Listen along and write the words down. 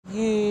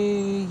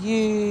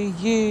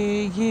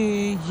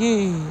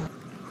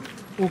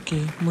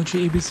Okay मुझे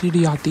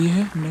ABCD आती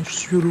है। मैं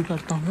शुरू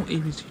करता हूँ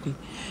ABCD।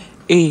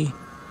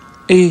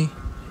 A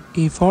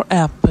for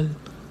Apple.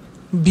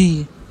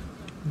 B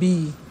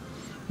B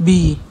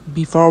B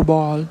B for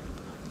ball.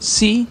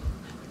 C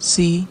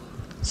C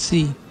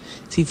C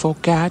C for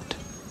cat.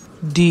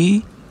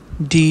 D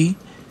D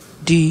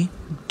D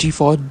D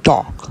for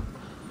dog.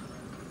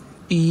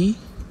 E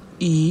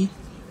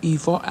E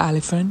for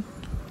elephant.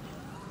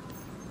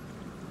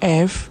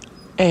 F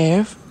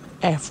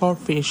for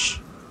fish.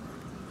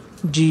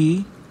 G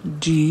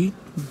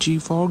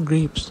for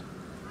grapes.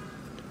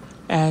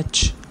 H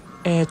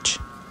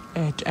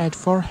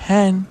for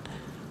hen.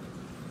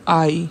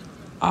 I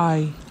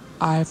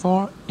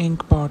for ink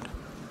pot.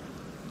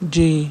 J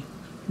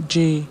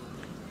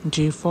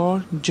for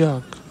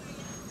jug.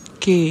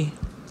 K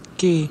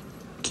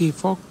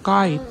for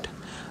kite.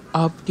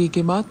 अब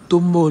के बाद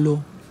तुम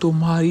बोलो,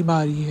 तुम्हारी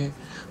बारी है।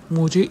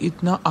 मुझे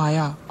इतना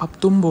आया, अब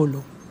तुम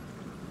बोलो।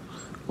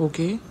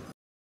 ओके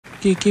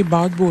के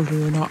बाद बोल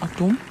रही हो ना अब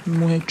तुम।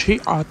 मुझे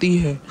आती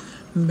है,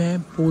 मैं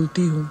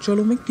बोलती हूँ।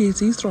 चलो मैं के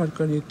से ही स्टार्ट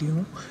कर देती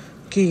हूँ।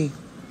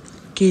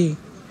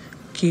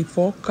 के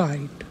फॉर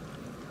काइट।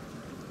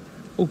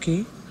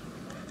 ओके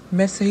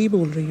मैं सही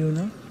बोल रही हूँ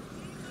ना।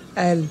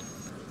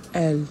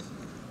 L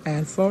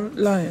for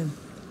lion.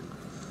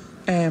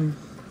 M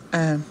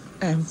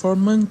for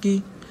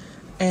monkey.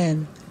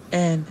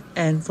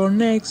 N for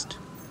next.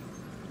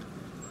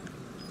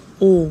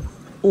 O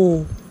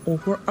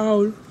for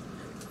owl.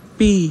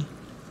 P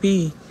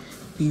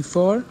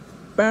for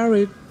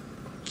parrot.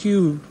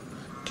 Q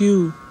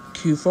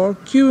for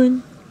queen.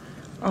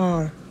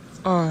 R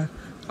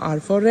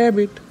for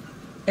rabbit.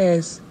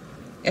 S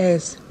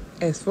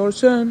for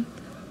sun.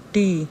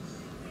 T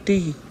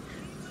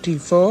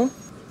for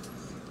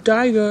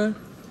tiger,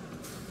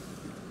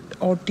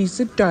 और T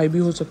से tie भी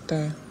हो सकता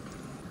है।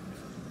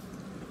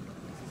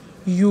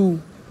 यू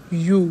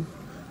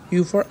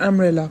फॉर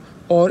अम्ब्रेला,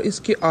 और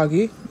इसके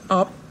आगे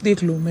आप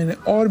देख लो मैंने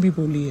और भी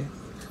बोली है।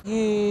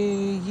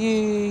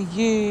 ये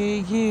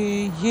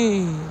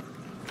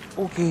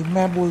ओके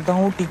मैं बोलता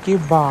हूँ टी के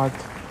बाद।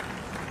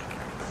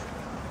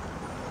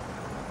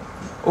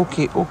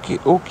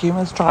 ओके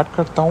मैं स्टार्ट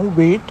करता हूँ।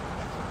 Wait.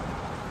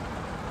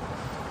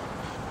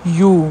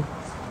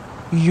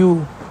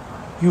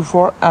 You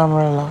for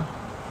umbrella.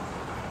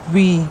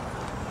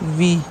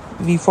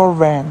 We for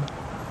van.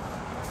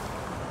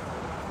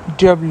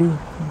 W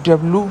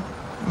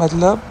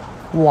मतलब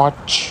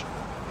watch.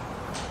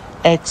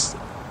 X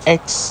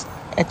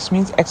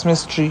means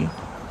Xmas tree.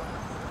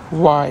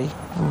 Y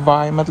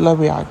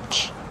मतलब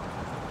याच।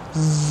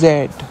 Z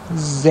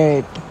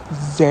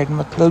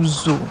मतलब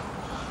जू।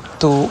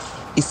 तो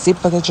इससे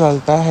पता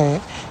चलता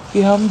है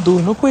कि हम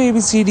दोनों को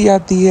ABCD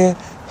आती है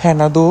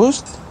ना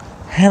दोस्त,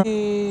 है ना?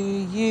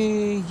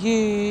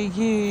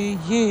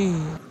 ये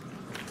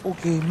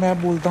ओके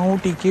मैं बोलता हूँ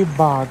टी के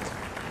बाद।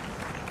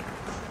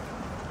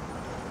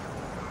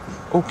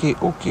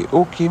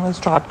 ओके मैं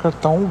स्टार्ट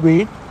करता हूँ।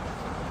 वेट।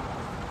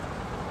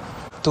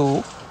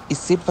 तो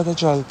इससे पता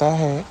चलता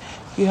है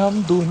कि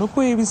हम दोनों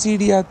को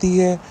ABCD आती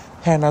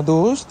है ना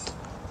दोस्त,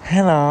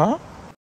 है ना?